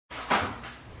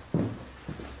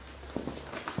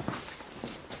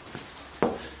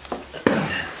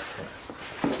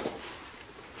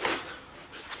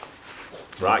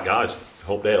Right guys,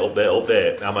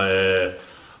 update. I'm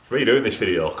redoing this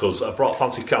video because I brought a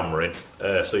fancy camera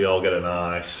in so you all get a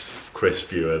nice crisp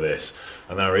view of this,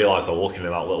 and then I realised I was looking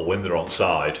in that little window on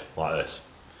side like this,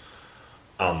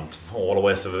 and oh, what a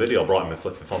waste of a video. I brought in my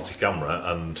flipping fancy camera,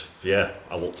 and yeah,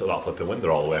 I looked at that flipping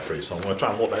window all the way through, so I'm going to try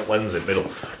and look at that lens in the middle. In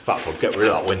fact, I'll get rid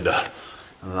of that window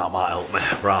and that might help me.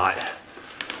 Right,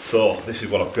 so this is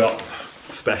what I've got.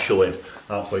 Special in,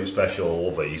 absolute special. I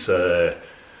love these.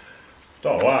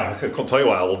 Don't know why, I couldn't tell you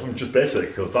why I love them, just basically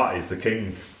because that is the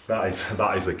king. That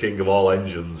is the king of all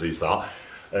engines, is that.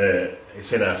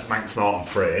 It's in a Manx Norton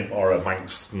frame, or a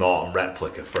Manx Norton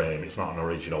replica frame. It's not an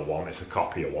original one, it's a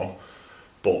copy of one.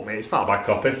 But mate, it's not a bad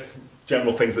copy.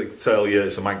 General things that tell you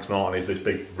it's a Manx Norton is this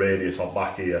big radius on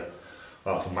back here.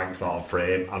 That's a Manx Norton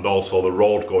frame, and also the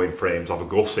road going frames have a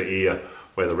gusset here,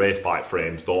 where the race bike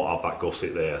frames don't have that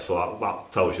gusset there. So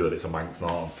that tells you that it's a Manx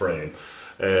Norton frame.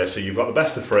 So you've got the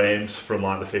best of frames from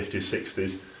like the 50s,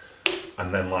 60s,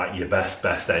 and then like your best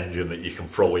engine that you can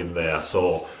throw in there.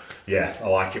 So yeah, I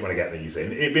like it when I get these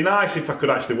in. It'd be nice if I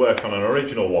could actually work on an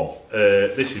original one.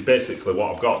 This is basically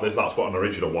what I've got. That's what an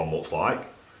original one looks like.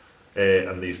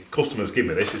 And these customers give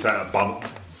me this. It's out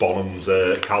of Bonham's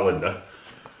calendar,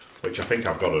 which I think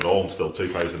I've got at home still,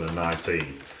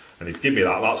 2019. And he's given me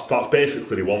that. That's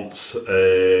basically he wants.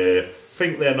 I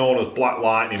think they're known as black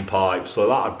lightning pipes, so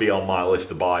that would be on my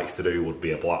list of bikes to do. Would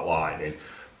be a black lightning,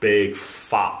 big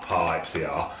fat pipes they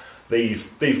are.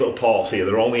 These little ports here,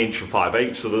 they're only 1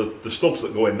 5/8, so the stubs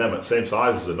that go in them are the same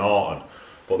size as a Norton.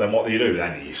 But then what do?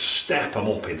 Then you step them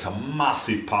up into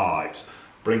massive pipes,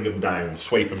 bring them down,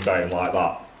 sweep them down like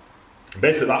that.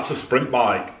 Basically, that's a sprint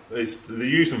bike. They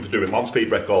use them for doing land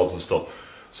speed records and stuff.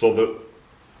 So that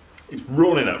it's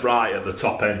running it right at the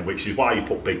top end, which is why you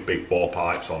put big bore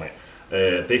pipes on it.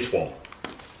 This one,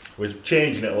 we're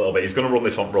changing it a little bit. He's going to run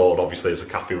this on road, obviously, as a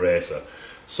caferacer.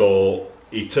 So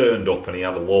he turned up and he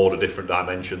had a load of different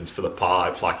dimensions for the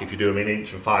pipes. Like if you do them in 1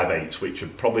 5/8, which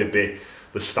would probably be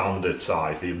the standard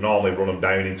size, you'd normally run them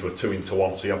down into a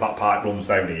 2-into-1. So you have that pipe runs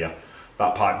down here,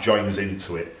 that pipe joins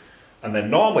into it. And then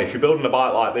normally, if you're building a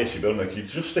bike like this, you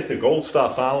just stick a Gold Star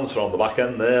silencer on the back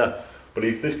end there. But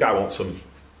this guy wants some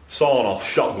sawn off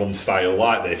shotgun style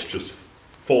like this, just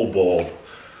full bore.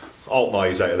 Alt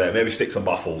noise out of there, maybe stick some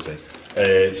baffles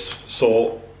in.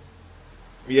 So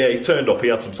yeah, he turned up, he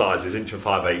had some sizes, 1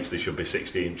 5/8, they should be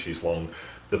 60 inches long.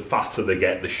 The fatter they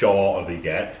get, the shorter they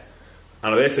get.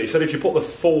 And basically he said if you put the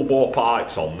full bore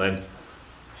pipes on, then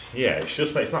yeah,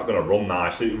 it's not going to run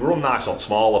nice. It will run nice on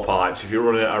smaller pipes. If you're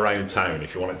running it around town,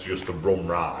 if you want it to run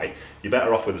right, you're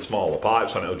better off with the smaller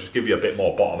pipes, and it'll just give you a bit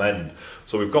more bottom end.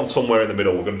 So we've gone somewhere in the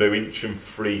middle. We're going to do 1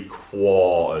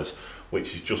 3/4,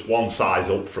 which is just one size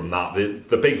up from that.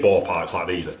 The big bore pipes like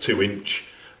these are 2 inch.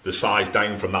 The size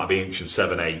down from that would be 1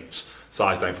 7/8.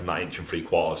 Size down from that 1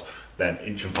 3/4. Then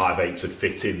 1 5/8 would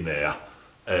fit in there.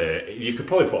 You could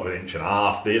probably put an 1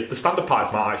 1/2. The standard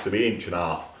pipes might actually be 1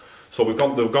 1/2. So they've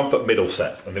gone for the middle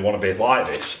set, and they want to be like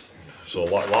this. So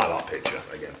like that picture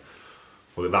again.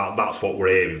 Well, that's what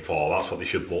we're aiming for. That's what they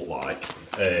should look like.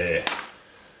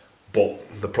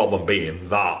 But the problem being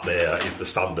that there is the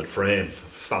standard frame,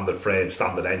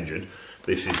 standard engine.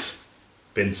 This is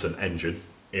Vincent Engine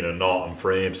in a Norton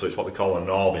frame, so it's what they call a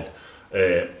Norvin.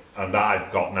 And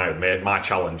I've got now, my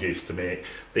challenge is to make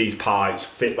these pipes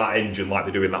fit that engine like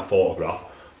they do in that photograph,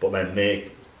 but then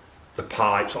make the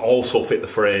pipes also fit the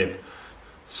frame.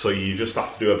 So you just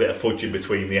have to do a bit of fudging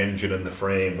between the engine and the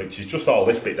frame, which is just all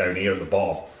this bit down here at the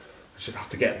bottom. You just have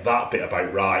to get that bit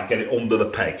about right, get it under the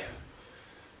peg.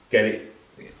 Get it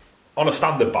on a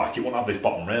standard bike, you won't have this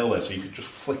bottom rail there, so you could just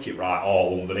flick it right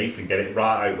all underneath and get it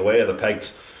right out of the way of the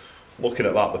pegs. Looking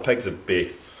at that, the pegs would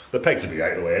be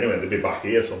out of the way anyway, they'd be back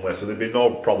here somewhere, so there'd be no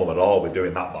problem at all with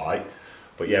doing that bike.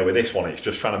 But yeah, with this one, it's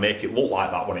just trying to make it look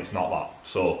like that when it's not that.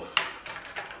 So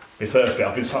my first bit,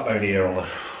 I've been sat down here on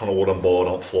a wooden board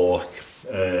on the floor,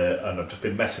 and I've just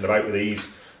been messing about with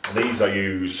these. And these I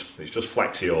use, it's just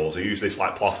Flexios. I use this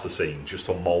like plasticine just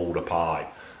to mould a pipe.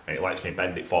 And it lets me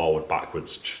bend it forward,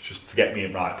 backwards, just to get me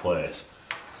in the right place.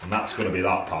 And that's going to be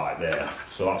that pipe there.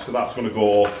 So that's going to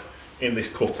go in this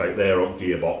cutout there on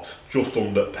gearbox, just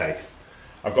under the peg.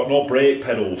 I've got no brake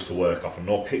pedals to work off and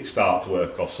no kickstart to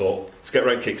work off. So to get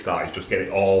around kickstart is just get it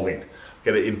all in.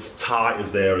 Get it in as tight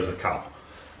as there as I can.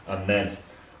 And then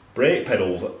brake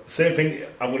pedals, same thing,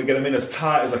 I'm going to get them in as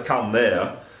tight as I can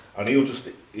there. And he'll just,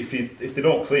 if they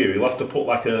don't clear, he'll have to put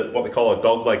like what they call a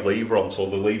dog leg lever on, so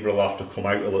the lever will have to come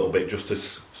out a little bit just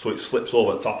so it slips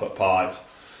over the top of the pipes.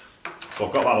 So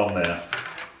I've got that on there.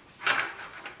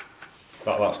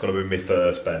 That's going to be my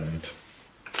first bend.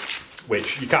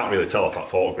 which you can't really tell off that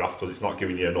photograph because it's not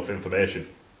giving you enough information.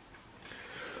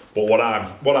 But what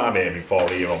I'm aiming for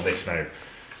here on this now,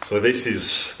 so this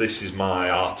is my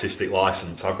artistic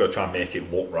license. I've got to try and make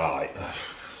it look right.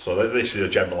 So this is a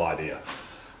general idea.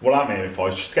 What I'm aiming for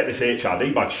is just to get this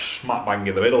HRD badge smack bang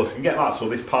in the middle. If you can get that so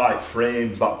this pipe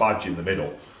frames that badge in the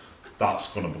middle,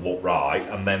 that's going to look right.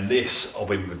 And then this will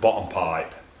be my bottom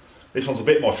pipe. This one's a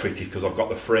bit more tricky because I've got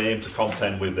the frame to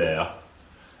contend with there.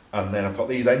 And then I've got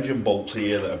these engine bolts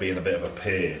here that are being a bit of a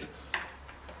pain.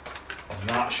 And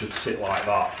that should sit like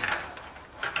that.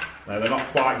 Now they're not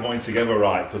quite going together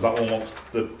right because that one wants,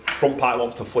 the front pipe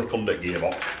wants to flick under the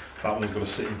gearbox. That one's going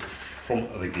to sit in front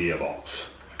of the gearbox.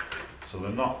 So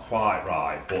they're not quite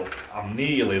right, but I'm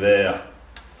nearly there.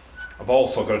 I've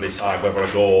also got to decide whether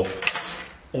I go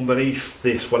underneath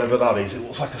this, whatever that is. It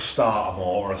looks like a starter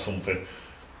motor or something.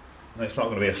 And it's not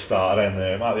going to be a starter in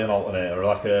there. It might be an alternator, or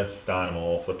like a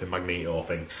dynamo, flipping magneto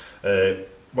thing.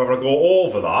 Whether I go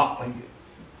over that,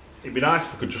 it'd be nice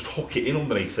if I could just hook it in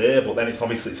underneath there, but then it's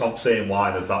obviously it's on the same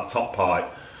line as that top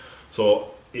pipe.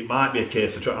 So it might be a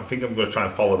case of I think I'm going to try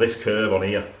and follow this curve on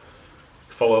here.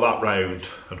 Follow that round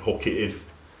and hook it in.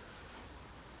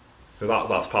 So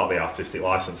that's part of the artistic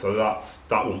license. So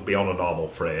that won't be on a normal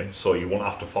frame, so you won't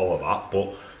have to follow that.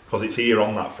 But because it's here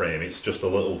on that frame, it's just a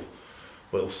little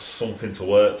something to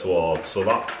work towards. So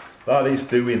that is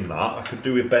doing that. I could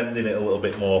do with bending it a little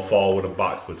bit more forward and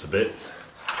backwards a bit.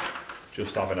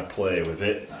 Just having a play with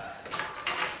it.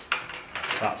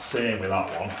 That's same with that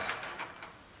one.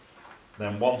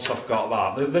 Then once I've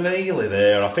got that, they're nearly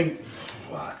there.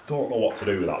 I don't know what to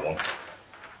do with that one.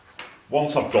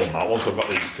 Once I've done that, once I've got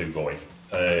these two going,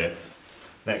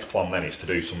 next plan then is to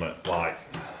do something like,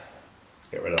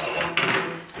 get rid of that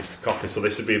one, is to copy, so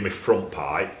this would be my front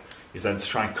pipe, is then to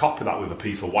try and copy that with a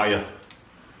piece of wire,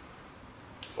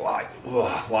 like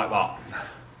that.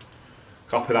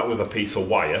 Copy that with a piece of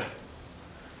wire,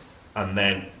 and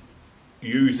then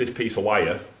use this piece of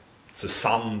wire to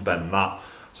sand bend that.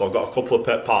 So I've got a couple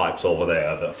of pipes over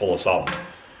there that are full of sand.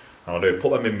 And I'll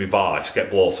put them in my vice,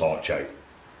 get blowtorch out,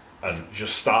 and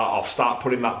just start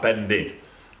putting that bend in.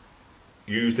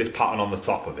 Use this pattern on the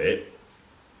top of it,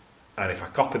 and if I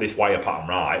copy this wire pattern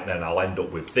right, then I'll end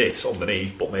up with this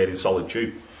underneath, but made in solid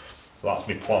tube. So that's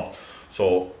my plan.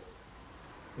 So,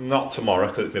 not tomorrow,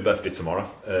 because it's my birthday tomorrow,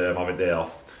 I'm having a day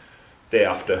off. Day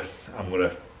after, I'm going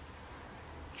to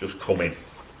just come in,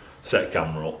 set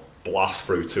camera up, blast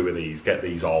through two of these, get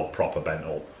these all proper bent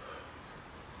up.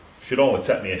 Should only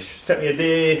take me a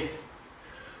day.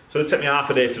 So it'll take me half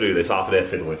a day to do this, half a day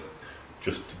fiddling,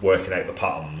 just working out the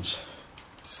patterns,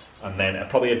 and then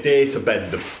probably a day to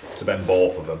bend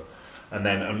both of them, and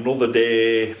then another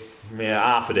day,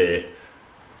 half a day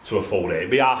to a full day.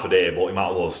 It'd be half a day, but you might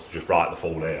as well just write the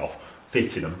full day off,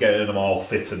 fitting them, getting them all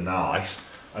fit and nice,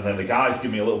 and then the guys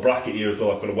give me a little bracket here as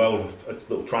well. I've got to weld a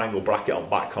little triangle bracket on the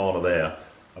back corner there,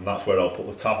 and that's where I'll put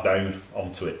the tab down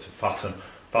onto it to fasten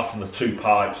the two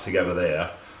pipes together there.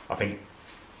 I think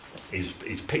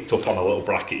he's picked up on a little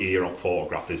bracket here on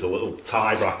photograph. There's a little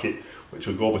tie bracket which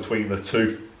will go between the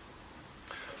two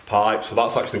pipes. So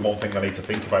that's actually one thing I need to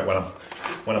think about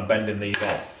when I'm bending these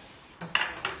on.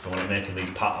 So when I'm making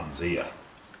these patterns here,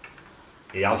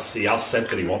 he has said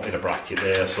that he wanted a bracket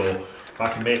there. So if I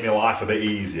can make my life a bit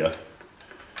easier,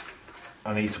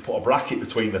 I need to put a bracket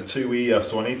between the two here,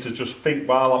 so I need to just think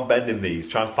while I'm bending these,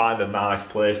 try and find a nice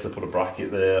place to put a bracket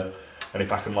there, and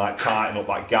if I can like tighten up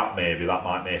that gap maybe, that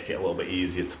might make it a little bit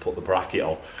easier to put the bracket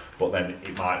on, but then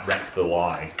it might wreck the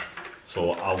line.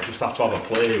 So I'll just have to have a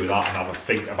play with that and have a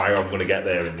think of how I'm going to get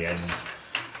there in the end.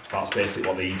 That's basically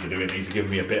what these are doing. These are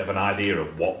giving me a bit of an idea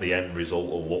of what the end result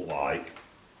will look like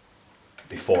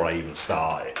before I even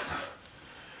start it.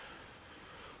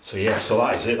 So yeah, so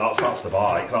that is it. That's the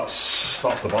bike.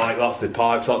 That's the bike. That's the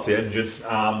pipes. That's the engine.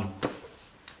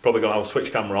 Probably gonna have a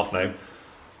switch camera off now.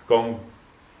 Go and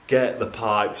get the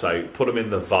pipes out. Put them in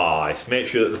the vice. Make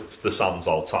sure that the sand's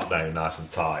all tapped down nice and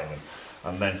tight,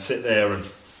 and then sit there and.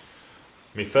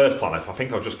 My first plan, I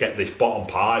think I'll just get this bottom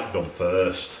pipe done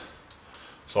first.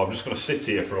 So I'm just going to sit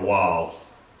here for a while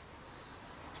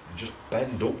and just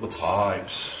bend up the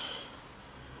pipes.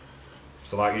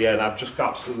 So like, yeah, and I've just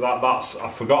got I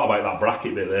forgot about that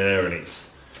bracket bit there, and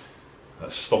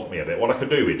that stumped me a bit. What I could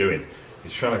do with doing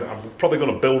is I'm probably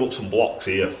going to build up some blocks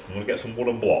here. I'm going to get some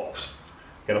wooden blocks,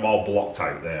 get them all blocked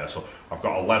out there. So I've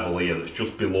got a level here that's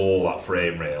just below that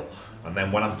frame rail, and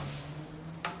then when I'm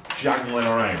jangling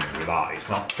around with that, it's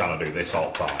not trying to do this all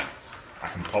the time. I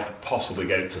can possibly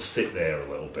get it to sit there a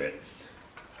little bit.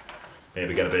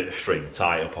 Maybe get a bit of string,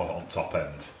 tie it up on top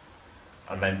end,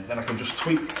 and then I can just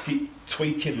keep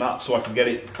tweaking that so I can get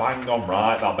it bang on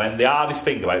right, that bend. The hardest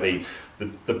thing about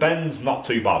the bend's not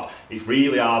too bad. It's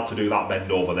really hard to do that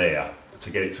bend over there, to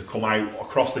get it to come out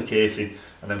across the casing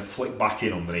and then flick back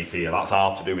in underneath here. That's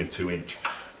hard to do in 2-inch.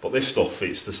 But this stuff,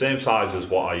 it's the same size as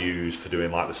what I use for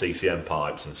doing like the CCM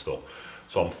pipes and stuff.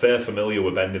 So I'm fair familiar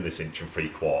with bending this 1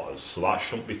 3/4, so that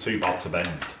shouldn't be too bad to bend.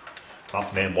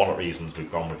 That's one of the reasons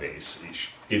we've gone with it. It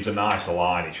gives a nicer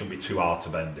line, it shouldn't be too hard to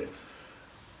bend it.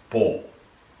 But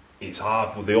it's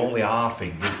hard, well, the only hard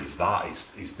thing is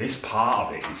this part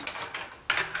of it is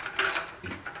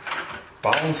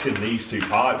balancing these two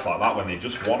pipes like that when they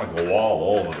just want to go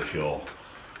all over the show.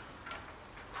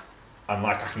 And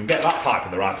like I can get that pipe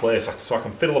in the right place, so I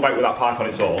can fiddle about with that pipe on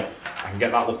its own, I can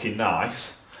get that looking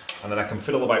nice, and then I can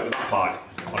fiddle about with that pipe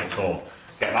on its own,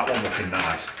 get that one looking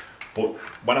nice. But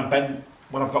when I've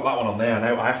got that one on there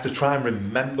now, I have to try and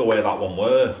remember where that one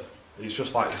were. It's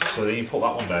just like, so then you put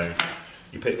that one down,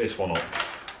 you pick this one up,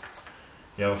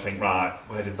 you ever think, right,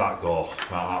 where did that go?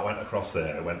 Right, that went across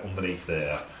there, it went underneath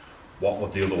there. What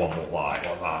would the other one look like?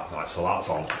 What that? Right, so that's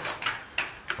on.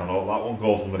 I know that one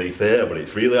goes underneath there, but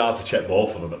it's really hard to check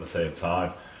both of them at the same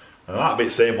time. And that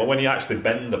bit same, when you actually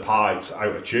bend the pipes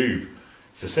out of tube,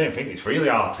 it's the same thing. It's really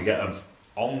hard to get them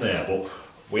on there, but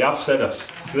we have said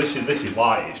this is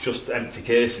light. It's just empty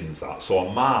casings that, so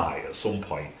I might at some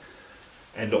point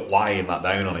end up lying that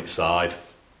down on its side,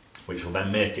 which will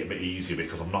then make it a bit easier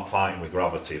because I'm not fighting with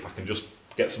gravity. If I can just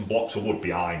get some blocks of wood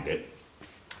behind it,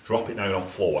 drop it down on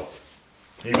floor,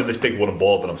 even this big wooden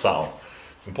board that I'm sat on,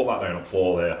 I can put that down on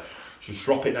floor there, just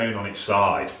drop it down on its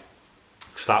side,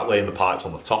 start laying the pipes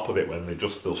on the top of it when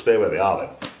they'll stay where they are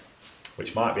then,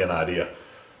 which might be an idea.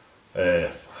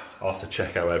 I'll have to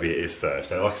check how heavy it is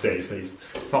first. And like I say, it's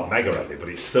not mega heavy, but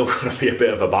it's still going to be a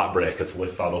bit of a backbreaker to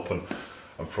lift that up and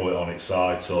throw it on its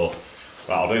side. So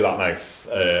right, I'll do that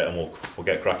now, and we'll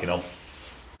get cracking on.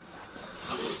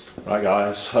 Right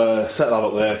guys, set that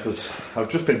up there because I've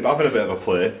just been having a bit of a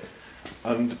play,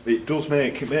 and it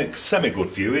makes semi-good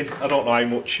viewing. I don't know how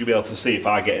much you'll be able to see if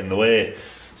I get in the way.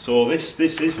 So this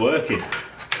is working.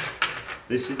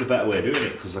 This is a better way of doing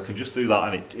it because I can just do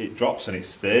that and it drops and it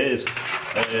stays.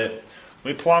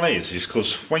 My plan is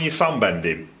because when you're sand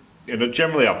bending, you know,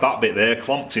 generally have that bit there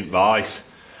clamped in vice,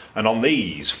 and on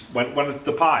these, when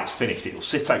the pipe's finished, it'll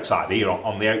sit outside here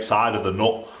on the outside of the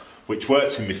nut, which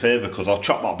works in my favour because I'll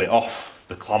chop that bit off,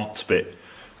 the clamped bit,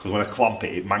 because when I clamp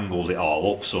it, it mangles it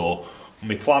all up. So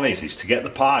my plan is to get the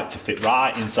pipe to fit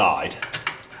right inside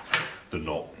the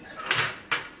nut,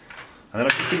 and then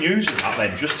I've been using that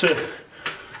then just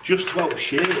to help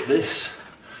shape this.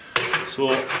 So,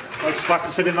 like I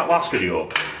said in that last video,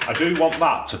 I do want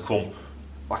that to come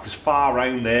like as far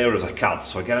around there as I can,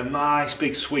 so I get a nice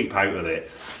big sweep out of it,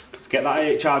 get that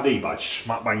HRD badge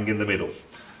smack bang in the middle,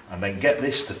 and then get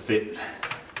this to fit.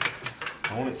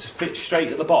 I want it to fit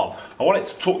straight at the bottom. I want it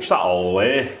to touch that all the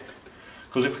way,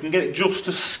 because if I can get it just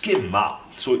to skim that,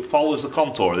 so it follows the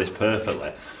contour of this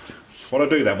perfectly, what I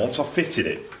do then, once I've fitted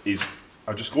it, is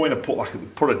I just go in and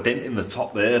put a dent in the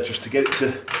top there, just to get it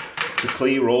to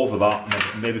clear over that, and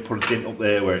then maybe put a dent up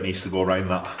there where it needs to go around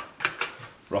that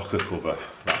rocker cover,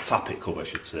 that tappet cover I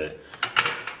should say.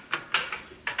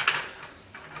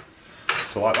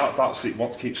 So like that's it,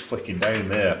 what keeps flicking down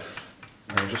there,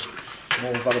 and I'll just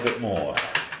mould that a bit more.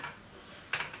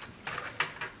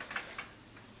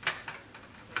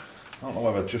 I don't know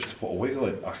whether just to put a wiggle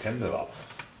in the back end of that.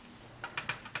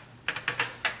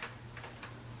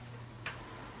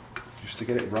 Just to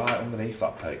get it right underneath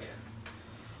that peg.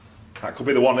 That could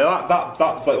be the one. That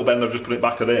little bend I've just put it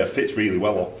back of there fits really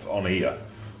well on here,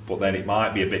 but then it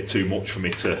might be a bit too much for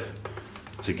me to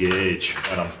gauge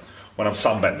when I'm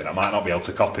sand bending. I might not be able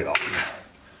to copy that.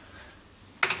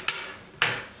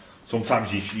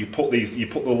 Sometimes you put the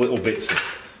little bits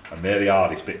in, and they're the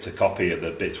hardest bit to copy, at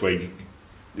the bits where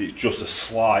it's just a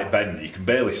slight bend. You can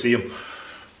barely see them,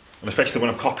 and especially when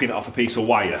I'm copying it off a piece of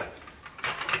wire.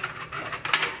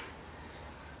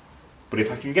 But if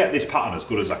I can get this pattern as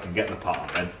good as I can get the pattern,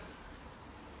 then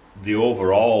the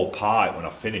overall pipe when I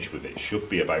finish with it should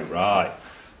be about right.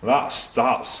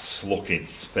 That's looking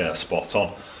fair spot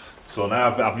on. So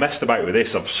now I've messed about with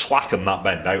this, I've slackened that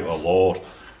bend out a load,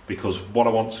 because what I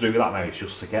want to do with that now is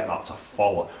just to get that to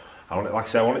follow. Like I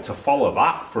say, I want it to follow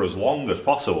that for as long as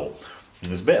possible. And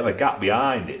there's a bit of a gap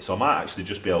behind it, so I might actually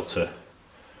just be able to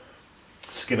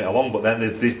skim it along, but then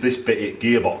there's this bit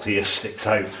gearbox here sticks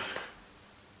out.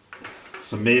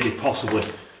 So maybe possibly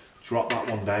drop that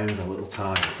one down a little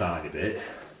tiny bit.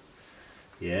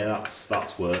 Yeah,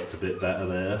 that's worked a bit better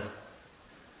there.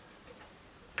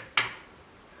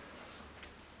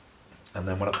 And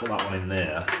then when I put that one in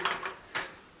there,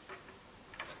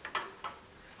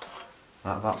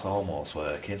 That's almost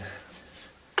working.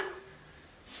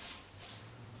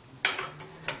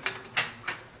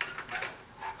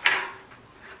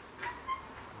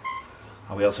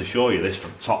 I'll be able to show you this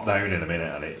from top down in a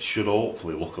minute, and it should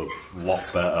hopefully look a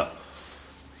lot better.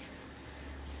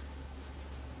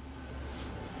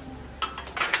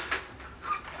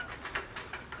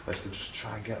 Best to just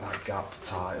try and get that gap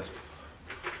tight as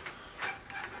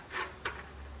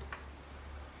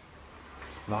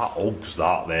that hugs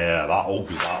that there, that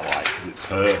hugs that like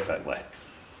perfectly.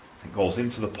 It goes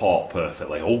into the port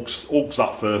perfectly, hugs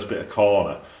that first bit of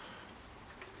corner.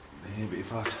 Maybe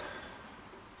if I'd...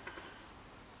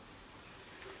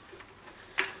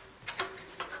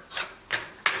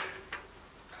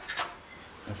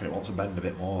 Definitely wants to bend a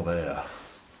bit more there.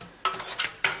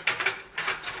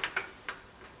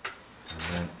 And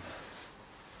then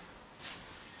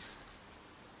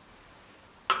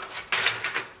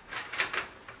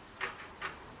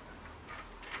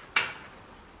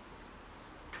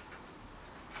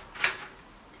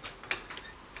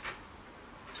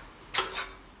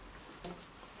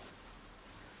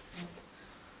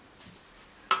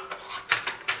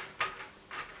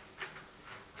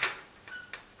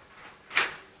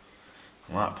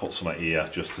I might put some here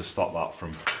just to stop that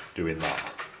from doing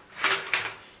that.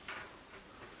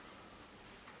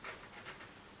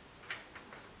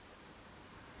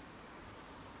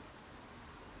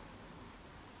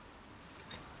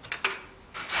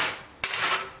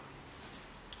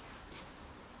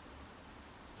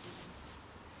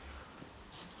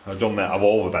 I've done that, I've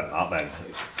overbent that then,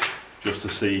 just to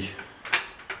see,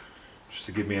 just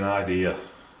to give me an idea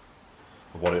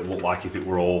of what it looked like if it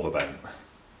were overbent.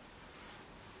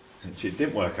 Which it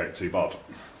didn't work out too bad.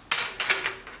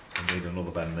 I need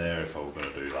another bend there if I were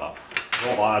going to do that.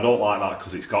 I don't like that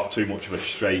because it's got too much of a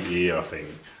straight ear, I think.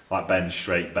 Like bend,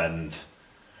 straight bend.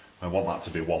 I want that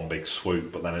to be one big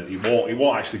swoop, but then it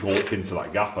won't actually go up into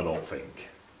that gap, I don't think.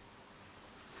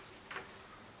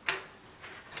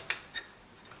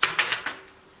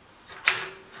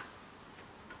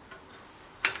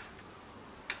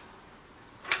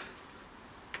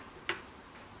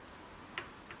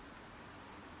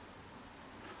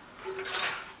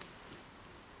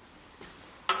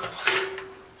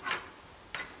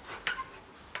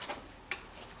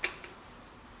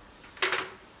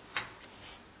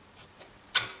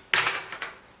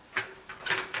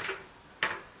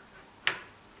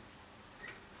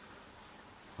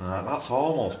 Right, that's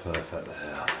almost perfect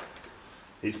there.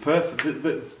 It's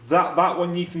perfect. That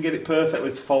one you can get it perfectly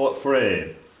to follow that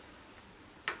frame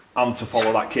and to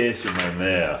follow that casing round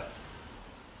there,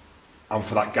 and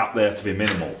for that gap there to be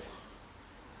minimal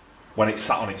when it's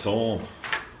sat on its own,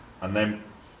 and then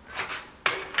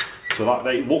so that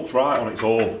it looks right on its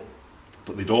own,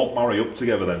 but they don't marry up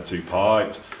together, them two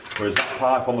pipes. Whereas that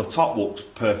pipe on the top looks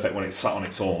perfect when it's sat on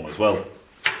its own as well.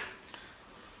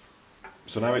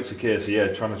 So now it's a case of, yeah,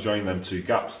 trying to join them two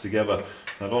gaps together.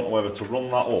 And I don't know whether to run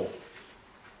that up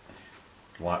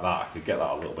like that. I could get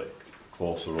that a little bit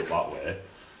closer up that way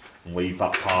and leave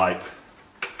that pipe.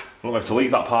 I don't know whether to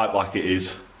leave that pipe like it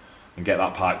is and get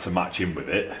that pipe to match in with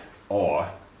it,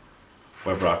 or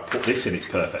whether I put this in its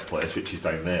perfect place, which is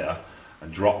down there,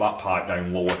 and drop that pipe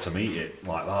down lower to meet it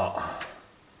like that.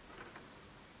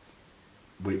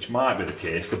 Which might be the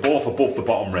case. They're both above the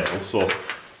bottom rail, so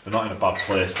they're not in a bad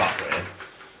place that way.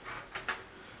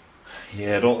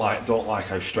 Yeah, I don't like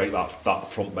how straight that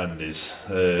front bend is.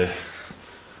 I'd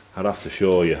have to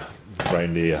show you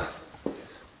round here.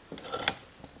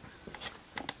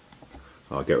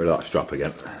 I'll get rid of that strap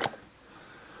again.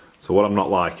 So what I'm not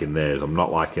liking there is I'm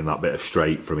not liking that bit of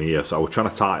straight from here. So I was trying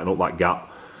to tighten up that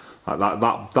gap.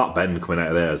 That bend coming out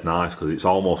of there is nice because it's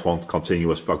almost one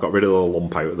continuous. I've got rid of the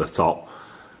lump out at the top.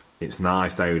 It's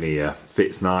nice down here,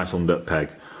 fits nice under the peg,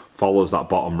 follows that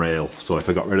bottom rail. So if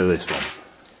I got rid of this one,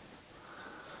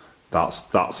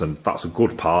 that's a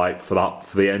good pipe for that,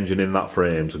 for the engine in that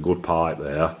frame's a good pipe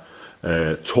there.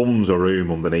 Tons of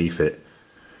room underneath it.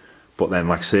 But then,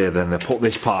 like I say, then they put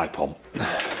this pipe on,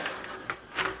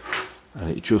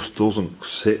 and it just doesn't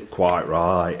sit quite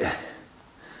right.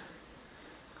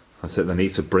 I said they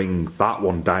need to bring that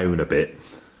one down a bit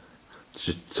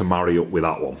to marry up with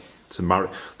that one.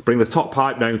 Bring the top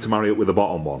pipe down to marry up with the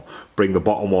bottom one. Bring the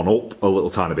bottom one up a little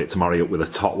tiny bit to marry up with the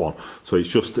top one. So it's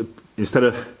just, instead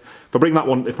of, if I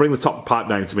bring the top pipe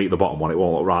down to meet the bottom one, it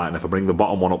won't look right. And if I bring the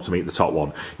bottom one up to meet the top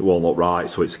one, it won't look right.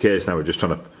 So it's a case now we're just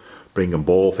trying to bring them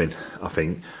both in, I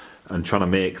think, and trying to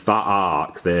make that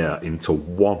arc there into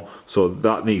one. So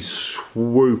that needs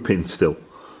swooping still.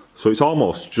 So it's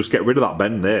almost just get rid of that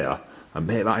bend there and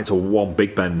make that into one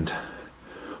big bend.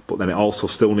 But then it also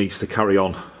still needs to carry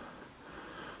on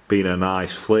being a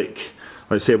nice flick.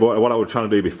 Let's say what I was trying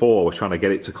to do before was trying to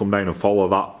get it to come down and follow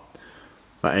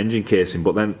that engine casing,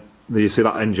 but then you see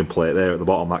that engine plate there at the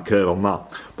bottom, that curve on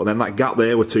that, but then that gap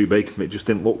there were too big, it just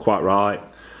didn't look quite right.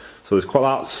 So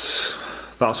that's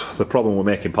the problem with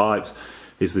making pipes,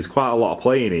 is there's quite a lot of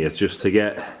play in here just to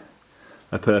get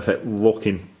a perfect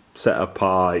looking set of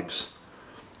pipes.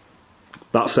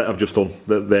 That set I've just done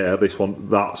there, this one,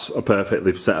 that's a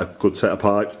perfectly good set of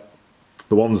pipes.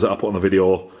 The ones that I put on the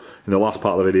video, in the last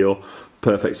part of the video,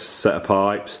 perfect set of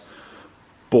pipes.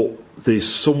 But there's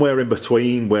somewhere in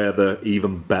between where they're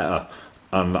even better,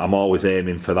 and I'm always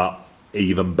aiming for that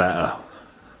even better.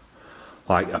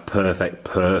 Like a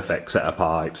perfect set of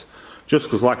pipes. Just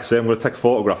because, like I say, I'm going to take a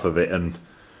photograph of it, and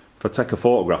if I take a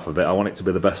photograph of it, I want it to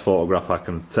be the best photograph I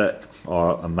can take,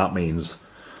 and that means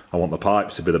I want the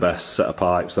pipes to be the best set of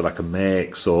pipes that I can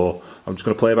make. So I'm just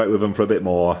going to play about with them for a bit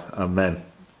more, and then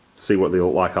see what they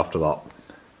look like after that.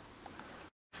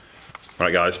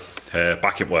 Right guys,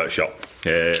 back in workshop.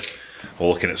 We're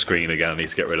looking at screen again, I need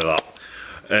to get rid of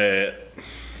that.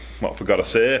 What I forgot to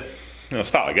say, I'll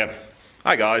start again.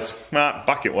 Hi guys, right,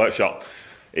 back in workshop.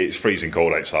 It's freezing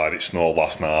cold outside, it snowed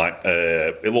last night.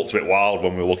 It looked a bit wild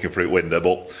when we were looking through the window,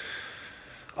 but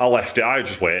I left it. I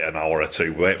just wait an hour or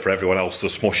two, wait for everyone else to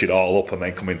smush it all up and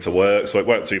then come into work, so it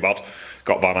weren't too bad.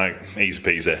 Got van out, easy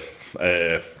peasy.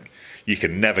 You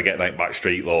can never get down back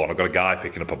street though, and I've got a guy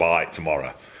picking up a bike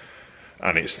tomorrow.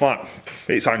 And it's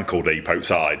ankle deep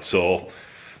outside, so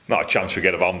not a chance to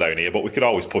get a van down here, but we could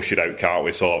always push it out, can't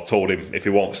we? So I've told him if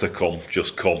he wants to come,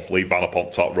 just come, leave van up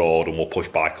on top road and we'll push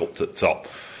bike up to the top.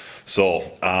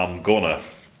 So I'm gonna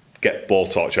get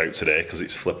blowtorch out today because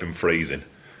it's flipping freezing.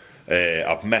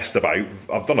 I've messed about,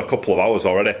 I've done a couple of hours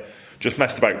already, just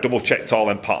messed about, double checked all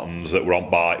them patterns that were on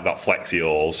bike, that flexi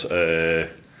hose.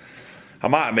 I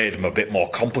might have made them a bit more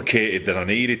complicated than I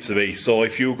needed to be. So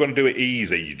if you were going to do it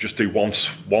easy, you just do one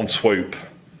swoop,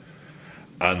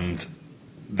 and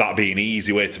that'd be an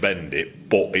easy way to bend it,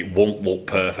 but it won't look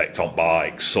perfect on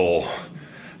bikes. So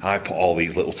I put all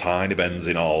these little tiny bends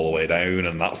in all the way down,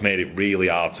 and that's made it really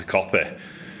hard to copy.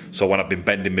 So when I've been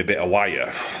bending my bit of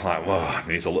wire, like, well, it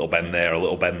needs a little bend there, a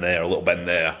little bend there, a little bend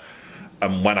there.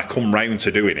 And when I come round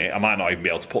to doing it, I might not even be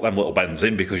able to put them little bends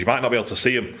in because you might not be able to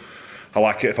see them. I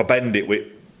like it if I bend it with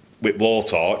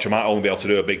blowtorch, I might only be able to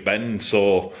do a big bend.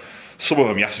 So some of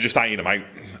them you have to just iron them out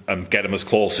and get them as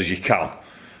close as you can,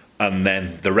 and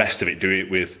then the rest of it do it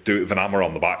with an hammer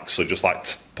on the back. So just like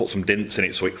put some dints in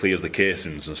it so it clears the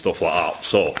casings and stuff like that.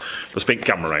 So the spin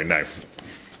camera around now.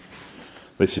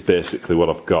 This is basically what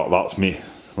I've got. That's me.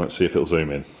 Let's see if it'll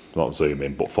zoom in. Not zoom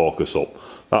in, but focus up.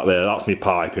 That there, that's me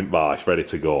pipe in vice, ready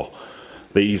to go.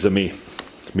 These are me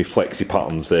flexi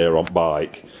patterns there on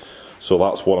bike. So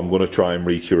that's what I'm going to try and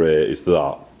recreate, is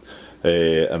that.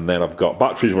 And then I've got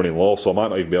batteries running low, so I might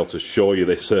not even be able to show you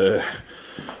this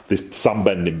this sand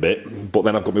bending bit. But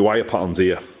then I've got my wire patterns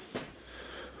here.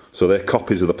 So they're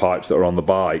copies of the pipes that are on the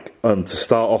bike. And to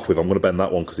start off with, I'm going to bend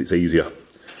that one because it's easier.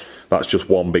 That's just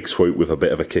one big swoop with a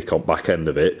bit of a kick on back end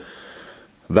of it.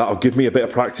 That'll give me a bit of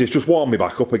practice, just warm me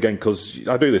back up again, because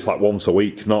I do this like once a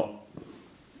week, not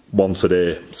once a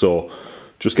day. So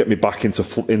just get me back into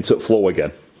flow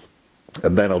again.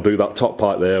 And then I'll do that top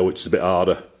pipe there, which is a bit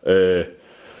harder.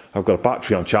 I've got a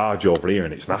battery on charge over here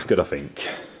and it's knackered, I think.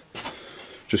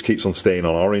 Just keeps on staying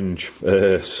on orange.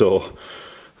 So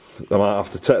I might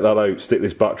have to take that out, stick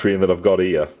this battery in that I've got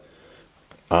here.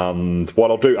 And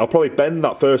what I'll do, I'll probably bend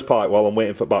that first pipe while I'm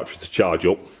waiting for battery to charge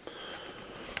up.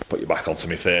 Put you back onto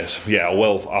my face. Yeah, I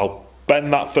will. I'll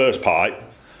bend that first pipe,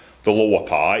 the lower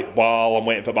pipe, while I'm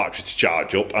waiting for battery to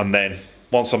charge up. And then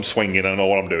once I'm swinging and I know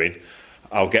what I'm doing,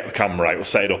 I'll get the camera out, we'll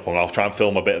set it up, and I'll try and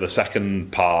film a bit of the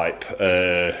second pipe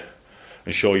and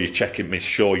show you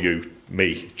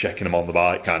me checking them on the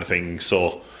bike kind of thing.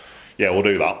 So yeah, we'll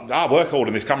do that. I work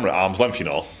holding this camera at arm's length, you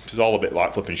know. It's all a bit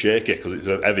like flipping shaky because it's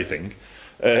a heavy thing.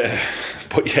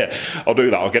 But yeah, I'll do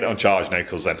that. I'll get it on charge now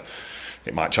because then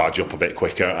it might charge up a bit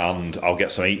quicker, and I'll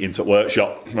get some heat into the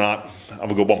workshop. Right, have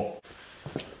a good one.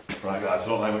 Right guys, I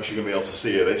don't know how much you're going to be able to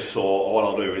see of this, so what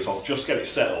I'll do is I'll just get it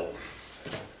set up.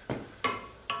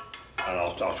 And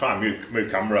I'll try and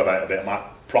move camera about a bit. I might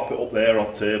prop it up there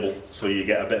on the table so you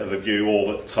get a bit of a view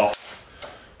over the top.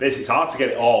 Basically, it's hard to get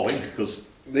it all in because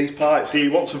these pipes here,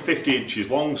 you want them 50 inches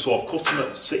long, so I've cut them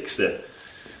at 60.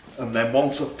 And then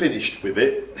once I've finished with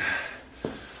it,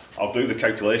 I'll do the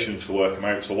calculations to work them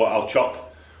out. So what I'll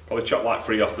probably chop like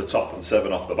 3 off the top and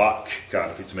 7 off the back,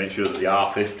 kind of, to make sure that they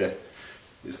are 50.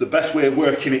 It's the best way of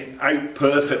working it out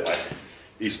perfectly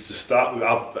is to start with,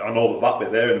 I know that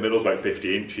bit there in the middle is about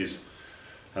 50 inches.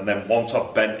 And then once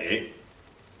I've bent it,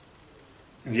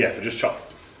 yeah, if I just chop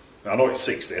I know it's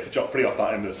 60, if I chop 3 off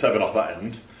that end and 7 off that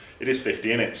end, it is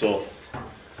 50, isn't it? So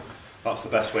that's the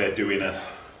best way of doing a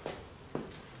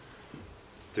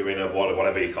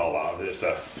whatever you call that. It's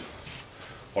a,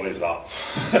 what is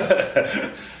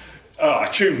that? A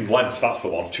tuned length, that's the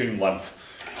one, tuned length.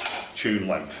 Tune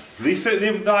length.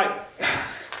 Like,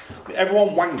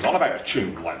 everyone wangs on about a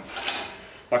tuned length.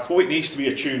 Like, oh, it needs to be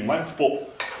a tuned length,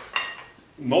 but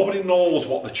nobody knows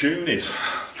what the tune is,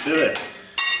 do they?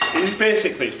 It's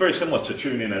basically, it's very similar to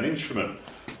tuning an instrument.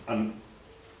 And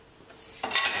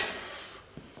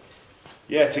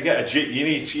yeah, to get a G,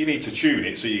 you need to tune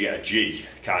it so you get a G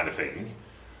kind of thing.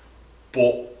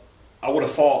 But I would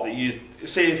have thought that you,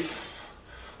 say if,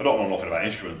 I don't know nothing about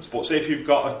instruments, but say if you've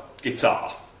got a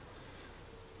guitar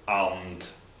and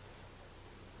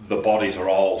the bodies are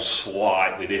all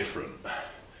slightly different,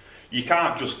 you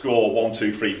can't just go 1,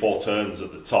 2, 3, 4 turns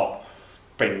at the top,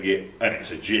 bing it, and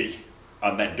it's a G,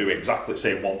 and then do exactly the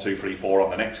same 1, 2, 3, 4 on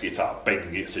the next guitar,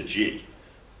 bing, it's a G.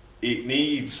 It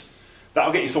needs,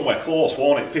 that'll get you somewhere close,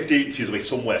 won't it? 50 inches will be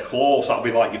somewhere close, that'll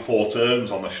be like your 4 turns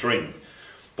on the string.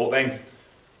 But then,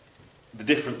 the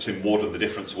difference in wood and the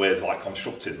different ways like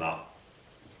constructing that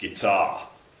guitar,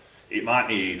 it might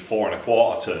need 4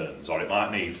 1/4 turns, or it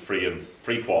might need 3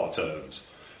 3/4 turns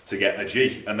to get a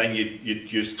G, and then you're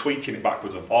just tweaking it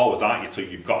backwards and forwards, aren't you, till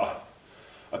you've got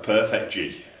a perfect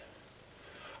G.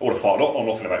 I would have thought, I don't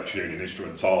know nothing about tuning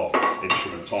instruments or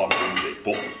music,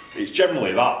 but it's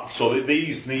generally that. So that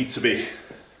these need to be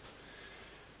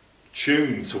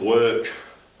tuned to work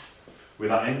with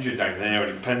that engine down there,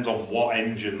 and it depends on what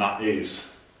engine that is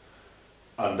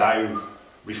and how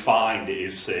refined it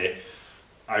is, say,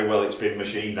 how well it's been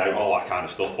machined out, all that kind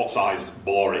of stuff, what size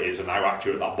bore it is and how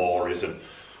accurate that bore is, and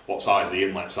what size the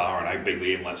inlets are and how big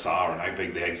the inlets are and how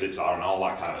big the exits are and all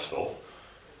that kind of stuff.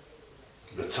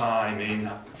 The timing,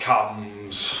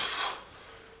 cams,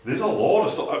 there's a load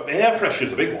of stuff. Air pressure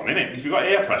is a big one, isn't it? If you've got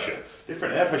air pressure,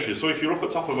 different air pressures, so if you're up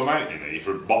at top of a mountain and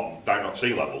you're bottom down at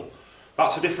sea level,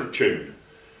 that's a different tune,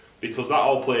 because that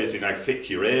all plays in how thick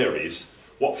your air is,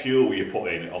 what fuel you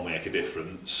put in, it'll make a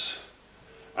difference.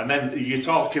 And then you're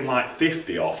talking like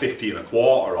 50 or 50 1/4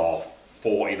 or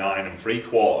 49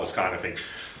 3/4 kind of thing.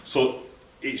 So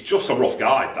it's just a rough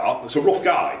guide, that. It's a rough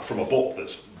guide from a book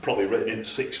that's probably written in the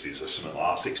 60s or something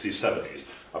like that, 60s, 70s,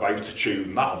 about to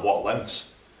tune that and what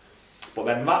lengths. But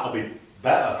then that'll be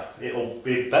better. It'll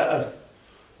be better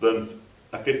than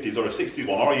a 50s or a 60s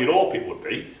one, or you'd hope it would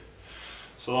be.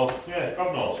 So, yeah,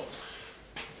 God knows.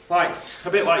 Like, a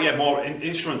bit like, yeah, more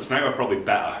instruments now are probably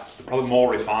better. They're probably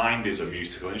more refined as a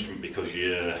musical instrument, because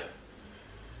you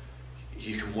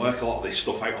can work a lot of this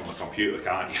stuff out on the computer,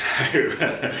 can't you?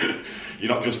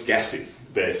 You're not just guessing,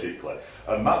 basically.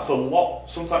 And that's a lot,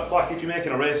 sometimes, like if you're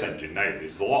making a race engine now,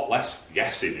 there's a lot less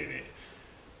guessing in it.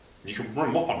 You can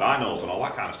run them up on dynos and all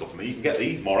that kind of stuff, and then you can get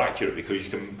these more accurate because you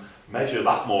can measure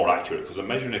that more accurate, because the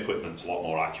measuring equipment's a lot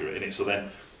more accurate in it, so then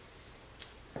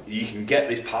you can get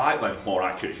this pipe length more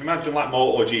accurate. If you imagine like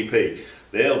MotoGP,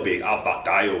 they'll have that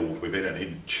dialed within an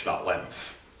inch, that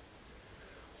length.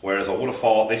 Whereas I would have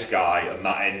thought this guy and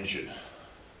that engine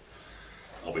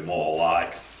will be more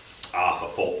like half a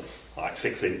foot, like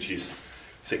 6 inches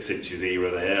here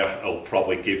or there. It'll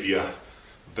probably give you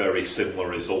very similar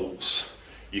results.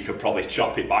 You could probably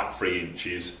chop it back 3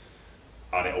 inches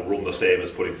and it'll run the same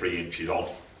as putting 3 inches on.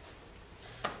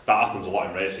 That happens a lot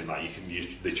in racing, that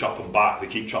they chop them back, they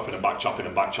keep chopping them back, chopping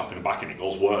them back, chopping them back, and it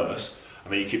goes worse.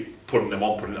 And then you keep putting them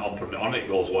on, putting it on, putting it on, it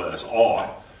goes worse. Or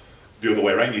the other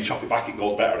way around, you chop it back, it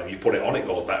goes better, and you put it on, it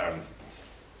goes better. And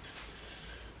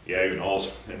yeah, who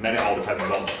knows? And then it all depends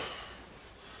on,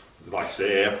 like I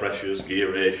say, air pressures,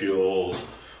 gear ratios,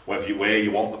 where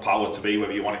you want the power to be,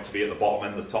 whether you want it to be at the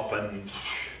bottom end, the top end.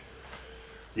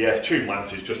 Yeah, tune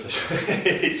length is just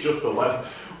it's just a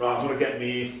length. Right, I'm going to get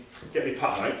me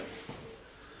pattern out.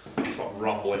 Stop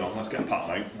rambling on, let's get a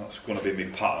pattern out. That's going to be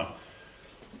my pattern.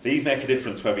 These make a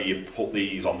difference whether you put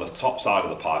these on the top side of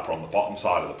the pipe or on the bottom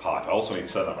side of the pipe. I also need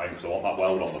to turn that around because I want that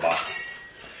weld on the back.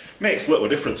 Makes little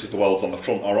difference if the weld's on the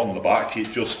front or on the back.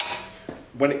 It just,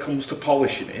 when it comes to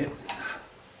polishing it,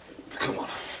 come on,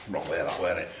 wrong way that way,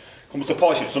 innit? Comes to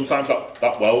polishing it, sometimes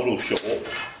that weld will show up.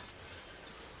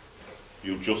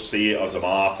 You'll just see it as a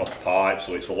mark on the pipe,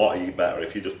 so it's a lot better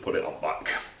if you just put it on back.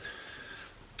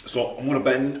 So I'm going to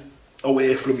bend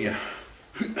away from you.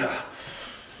 I'm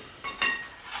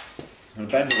going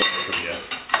to bend away from you.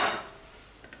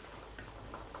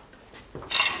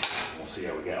 We'll see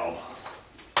how we get on.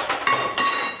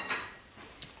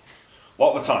 A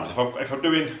lot of the times, if I'm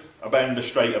doing a bend, a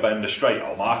straight,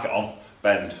 I'll mark it on,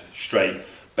 bend, straight,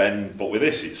 bend. But with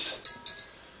this,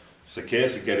 it's a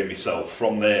case of getting myself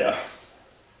from there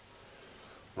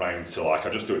round to like, I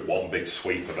just do it one big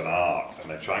sweep of an arc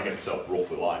and then try and get myself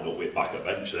roughly lined up with back at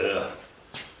bench there,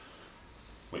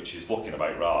 which is looking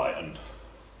about right. And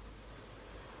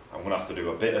I'm going to have to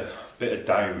do a bit of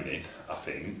downing, I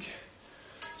think.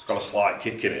 It's got a slight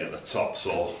kick in it at the top,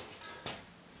 so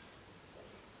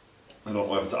I don't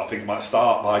know whether I think I might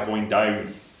start by going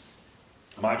down.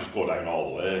 I might just go down all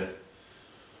the way.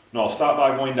 No, I'll start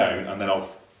by going down and then I'll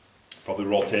probably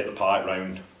rotate the pipe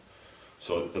round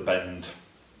so that the bend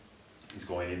is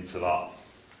going into that.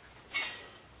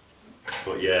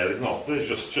 But yeah, there's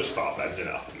just start bending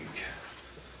it, I think.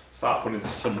 Start putting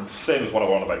some, same as what I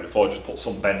was on about before, just put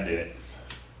some bend in it.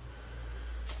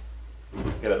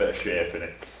 Get a bit of shape in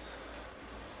it.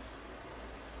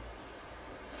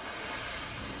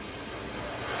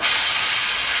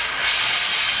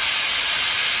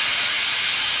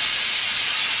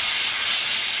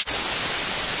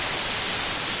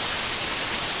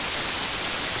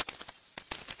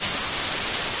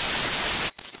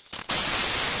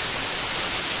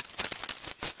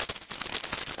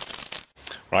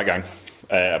 Right gang,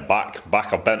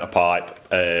 back, I've bent a pipe.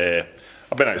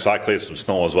 I've been outside, cleared some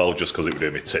snow as well, just because it was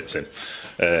doing me tits in.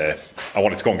 I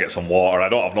wanted to go and get some water. I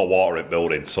don't have no water in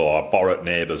building, so I borrowed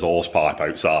neighbour's hose pipe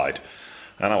outside.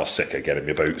 And I was sick of getting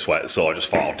my boots wet, so I just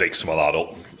thought I'll dig some of that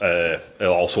up.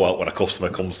 It'll also help when a customer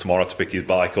comes tomorrow to pick his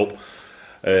bike up.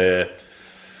 Yeah,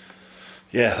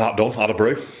 that done, had a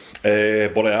brew.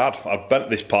 But I've bent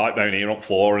this pipe down here on the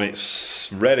floor and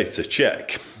it's ready to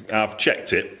check. I've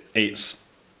checked it,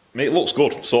 it looks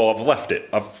good, so I've left it.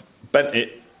 I've bent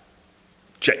it,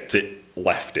 checked it,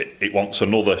 left it. It wants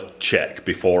another check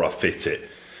before I fit it.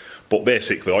 But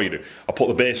basically all you do, I put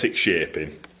the basic shape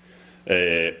in,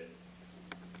 and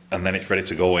then it's ready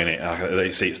to go in it.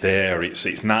 It's there, it's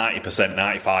 90%,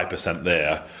 95%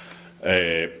 there.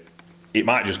 It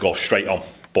might just go straight on,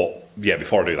 but yeah,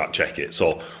 before I do that, check it.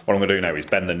 So what I'm going to do now is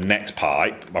bend the next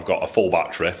pipe. I've got a full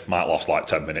battery, might last like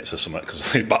 10 minutes or something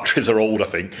because these batteries are old, I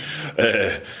think.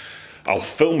 I'll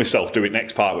film myself doing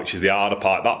next pipe, which is the harder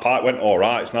pipe. That pipe went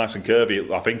alright, it's nice and curvy.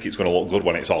 I think it's going to look good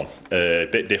when it's on. A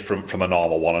bit different from a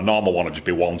normal one. A normal one would just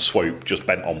be one swoop, just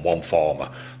bent on one former.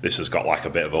 This has got like a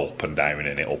bit of up and down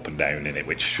in it,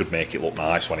 which should make it look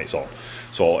nice when it's on.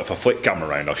 So if I flick camera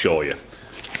around, I'll show you.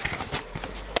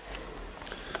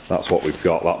 That's what we've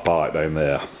got, that pipe down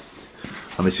there.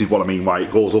 And this is what I mean why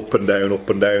it goes up and down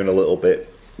a little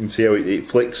bit. You can see how it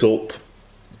flicks up,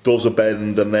 does a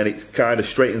bend, and then it kind of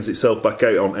straightens itself back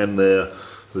out on end there.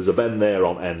 So there's a bend there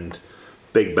on end,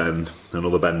 big bend,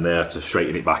 another bend there to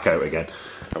straighten it back out again.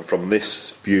 And from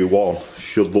this view one,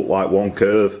 should look like one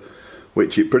curve,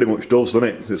 which it pretty much does, doesn't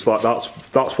it? It's like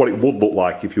that's what it would look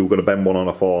like if you were going to bend one on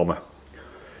a former.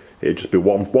 It'd just be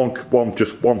one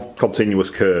continuous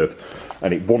curve.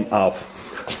 And it won't have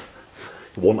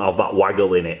that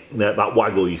waggle in it. That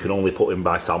waggle you can only put in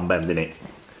by sand bending it,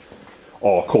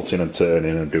 or cutting and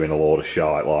turning and doing a load of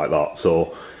shite like that.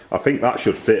 So I think that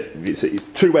should fit. It's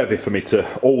too heavy for me to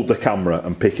hold the camera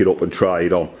and pick it up and try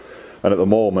it on. And at the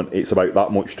moment it's about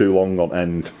that much too long on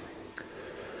end.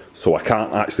 So I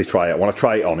can't actually try it. When I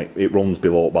try it on, it runs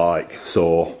below bike.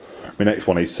 So my next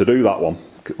one is to do that one.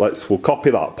 We'll copy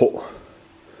that, put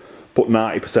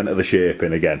 90% of the shape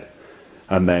in again.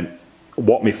 And then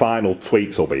what my final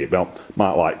tweaks will be,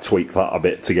 might like tweak that a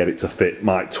bit to get it to fit,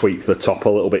 might tweak the top a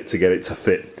little bit to get it to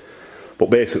fit. But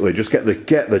basically just get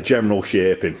the general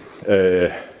shaping,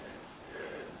 and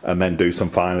then do some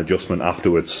fine adjustment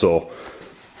afterwards. So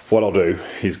what I'll do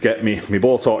is get my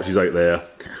bore torches out there,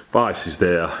 vice is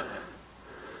there,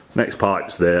 next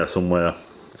pipe's there somewhere,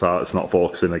 so it's not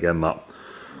focusing again that.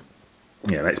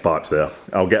 Yeah, next pipe's there.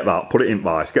 I'll get that, put it in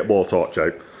vice, get bore torch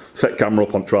out, set camera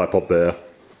up on tripod there,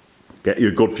 get you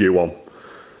a good view on,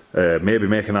 maybe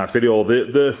make a nice video.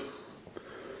 The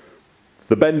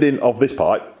bending of this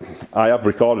pipe, I have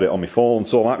recorded it on my phone,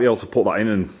 so I might be able to put that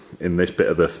in this bit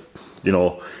of the, you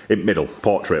know, in middle,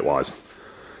 portrait wise.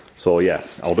 So yeah,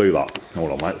 I'll do that.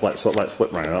 Hold on, let's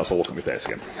flip around, let's have a look at my face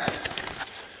again.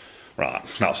 Right,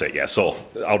 that's it, yeah, so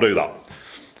I'll do that.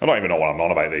 I don't even know what I'm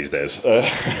on about these days.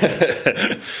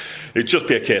 It'd just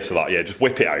be a case of that, yeah, just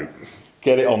whip it out,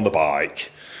 get it on the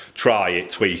bike, try it,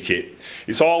 tweak it.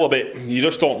 It's all a bit, you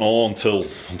just don't know until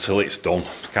it's done,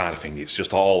 kind of thing. It's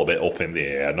just all a bit up in the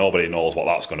air. Nobody knows what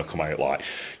that's going to come out like.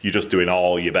 You're just doing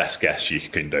all your best guess you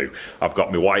can do. I've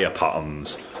got my wire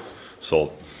patterns,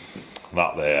 so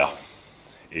that there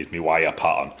is my wire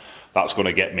pattern. That's going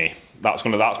to get me, that's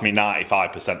me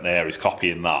 95% there is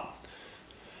copying that.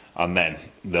 And then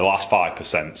the last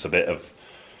 5%'s a bit of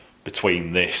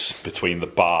between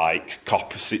the bike,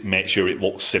 make sure it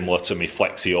looks similar to my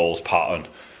flexi hose pattern,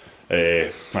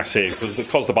 like I say,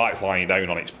 because the bike's lying down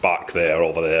on its back there,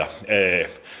 over there,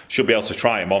 should be able to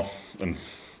try them on and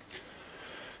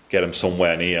get them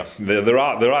somewhere near. They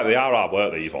are hard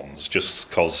work, these ones, just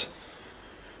because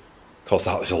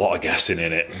there's a lot of guessing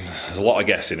in it. There's a lot of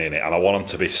guessing in it, and I want them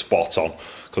to be spot on,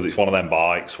 because it's one of them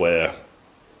bikes where, I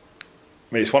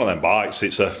mean, it's one of them bikes.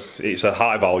 It's a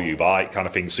high value bike kind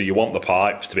of thing. So you want the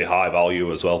pipes to be high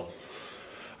value as well.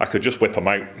 I could just whip them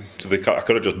out. I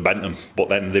could have just bent them, but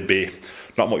then they'd be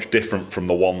not much different from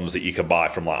the ones that you could buy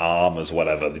from like Armours or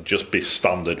whatever. They'd just be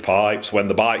standard pipes. When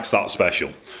the bike's that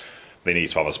special, they need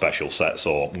to have a special set.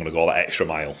 So I'm going to go that extra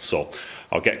mile. So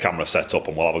I'll get camera set up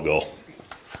and we'll have a go.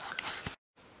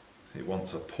 It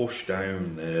wants to push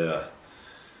down there,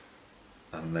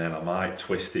 and then I might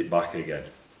twist it back again.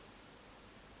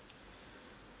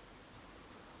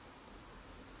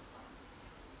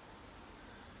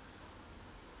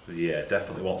 So yeah,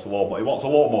 definitely wants a lot more. It wants a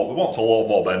lot more. It wants a lot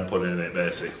more bend put in it,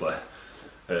 basically.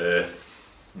 Well,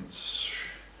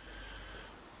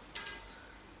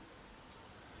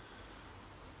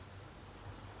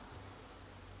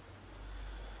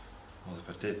 if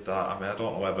I did that, I mean, I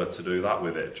don't know whether to do that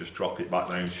with it. Just drop it back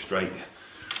down straight.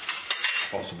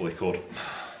 Possibly could.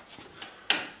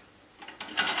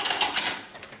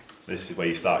 This is where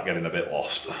you start getting a bit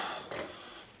lost.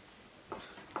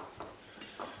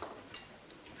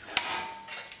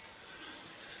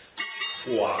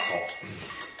 Oh, that's hot.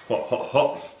 Hot, hot,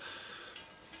 hot.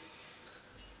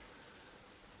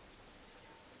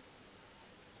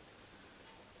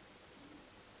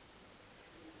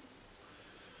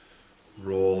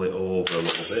 Roll it over a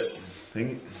little bit, I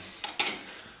think.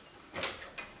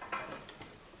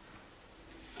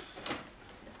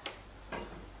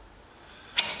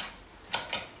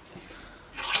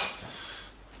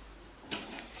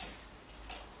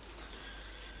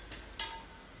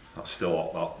 That's still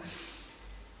hot, that.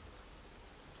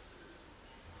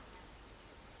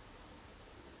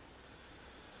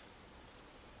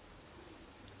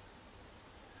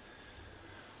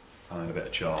 Find a bit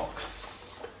of chalk.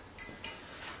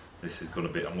 This is going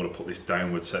to be, I'm going to put this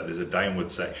downward set, there's a downward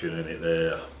section in it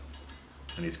there,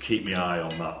 and it's keep my eye on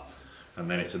that, and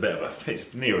then it's a bit of a,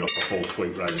 it's near enough a full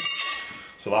sweep round,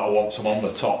 so that'll want some on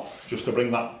the top, just to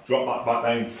bring that, drop that back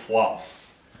down flat,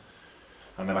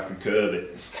 and then I can curve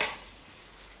it,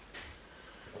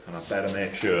 and I better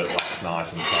make sure that's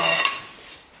nice and tight.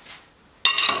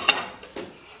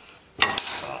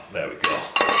 There we go.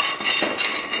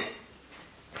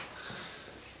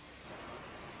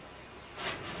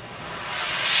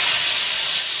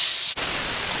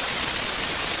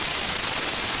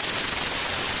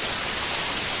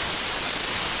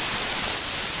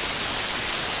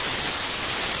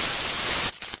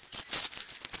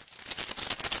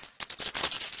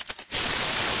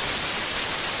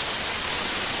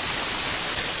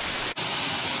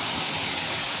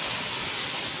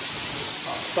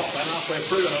 Stop then halfway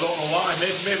through, and I don't know why.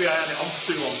 Maybe I had it on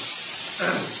for too long.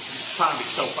 Timed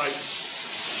itself out.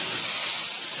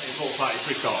 It looks like it's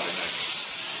recording now.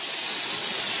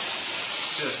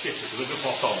 Just skip it because I just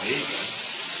lost all my heat again.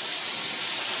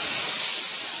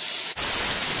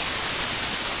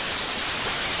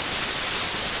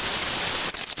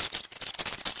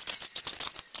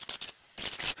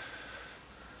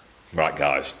 Right,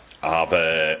 guys, I've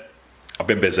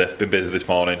been busy this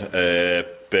morning,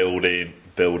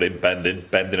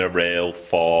 bending a rail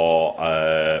for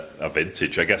a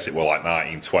vintage. I guess it were like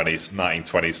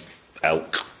 1920s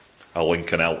elk, a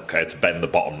Lincoln elk. I had to bend the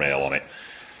bottom rail on it,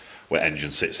 where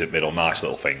engine sits in the middle. Nice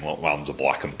little thing. Rounds are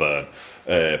black and burnt.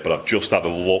 But I've just had a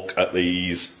look at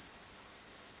these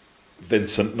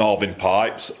Vincent Norvin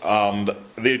pipes, and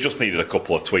they just needed a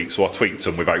couple of tweaks. So I tweaked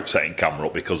them without setting camera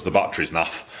up because the battery's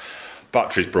naff.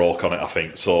 Battery's broke on it, I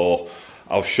think. So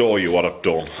I'll show you what I've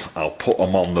done. I'll put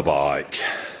them on the bike.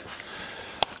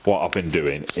 What I've been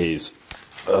doing is,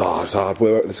 oh, it's hard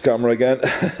work with this camera again.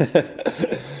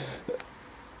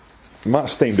 Matt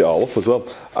steamed it all up as well.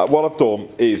 What I've done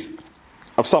is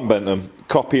I've sandbent them,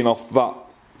 copying off that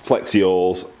flexi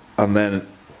hose, and then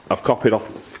I've copied the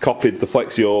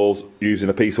flexi hose using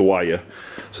a piece of wire.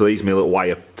 So these are my little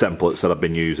wire templates that I've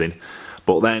been using.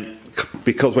 But then,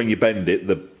 because when you bend it,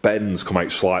 the bends come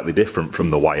out slightly different from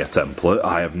the wire template,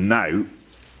 I have now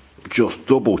just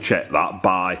double checked that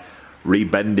by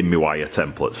rebending my wire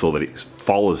template so that it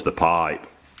follows the pipe.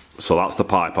 So that's the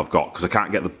pipe I've got, because I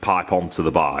can't get the pipe onto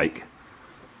the bike.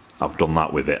 I've done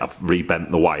that with it. I've rebent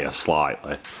the wire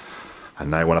slightly, and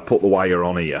now when I put the wire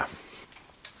on here,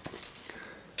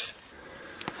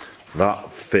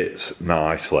 that fits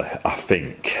nicely, I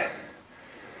think.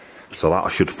 So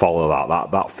that should follow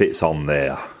that. That fits on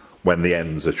there when the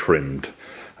ends are trimmed,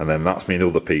 and then that's my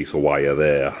other piece of wire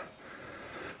there,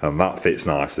 and that fits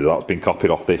nicely. That's been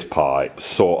copied off this pipe,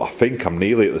 so I think I'm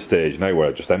nearly at the stage now where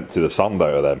I just empty the sand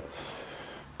out of them.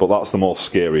 But that's the most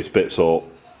scariest bit, so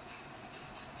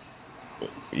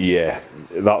yeah,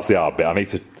 that's the hard bit. I need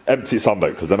to empty the sand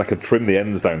out because then I can trim the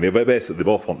ends down. Basically they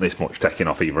both want this much taking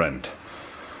off either end,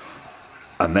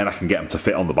 and then I can get them to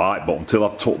fit on the bike, but until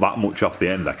I've took that much off the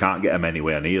end I can't get them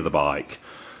anywhere near the bike.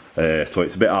 So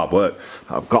it's a bit hard work.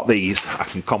 I've got these I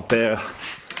can compare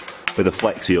with the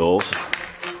Flexios.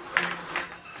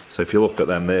 So if you look at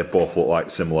them, they both look like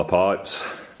similar pipes,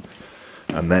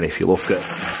 and then if you look at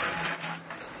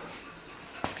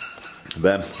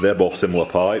them, they're both similar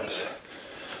pipes.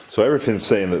 So everything's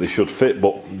saying that they should fit,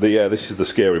 but yeah, this is the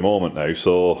scary moment now,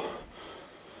 so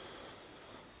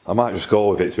I might just go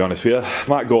with it, to be honest with you. I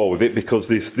might go with it because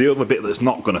the only bit that's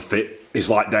not going to fit is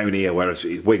like down here where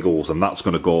it wiggles, and that's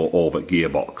going to go over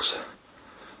gearbox.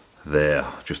 There,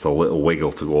 just a little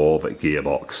wiggle to go over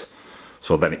gearbox.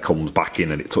 So then it comes back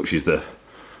in and it touches the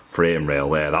frame rail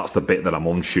there. That's the bit that I'm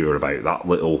unsure about, that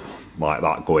little, like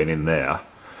that going in there.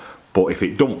 But if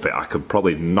it don't fit, I could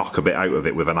probably knock a bit out of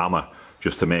it with an hammer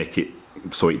just to make it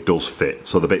so it does fit.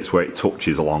 So the bits where it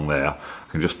touches along there,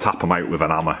 I can just tap them out with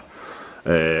an hammer.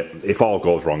 If all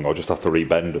goes wrong, I'll just have to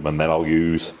rebend them, and then I'll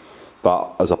use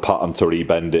that as a pattern to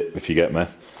rebend it, if you get me.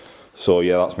 So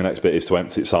yeah, that's my next bit, is to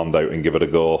empty sand out and give it a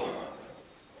go.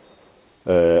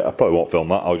 I probably won't film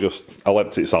that, I'll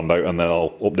empty sand out and then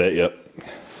I'll update you.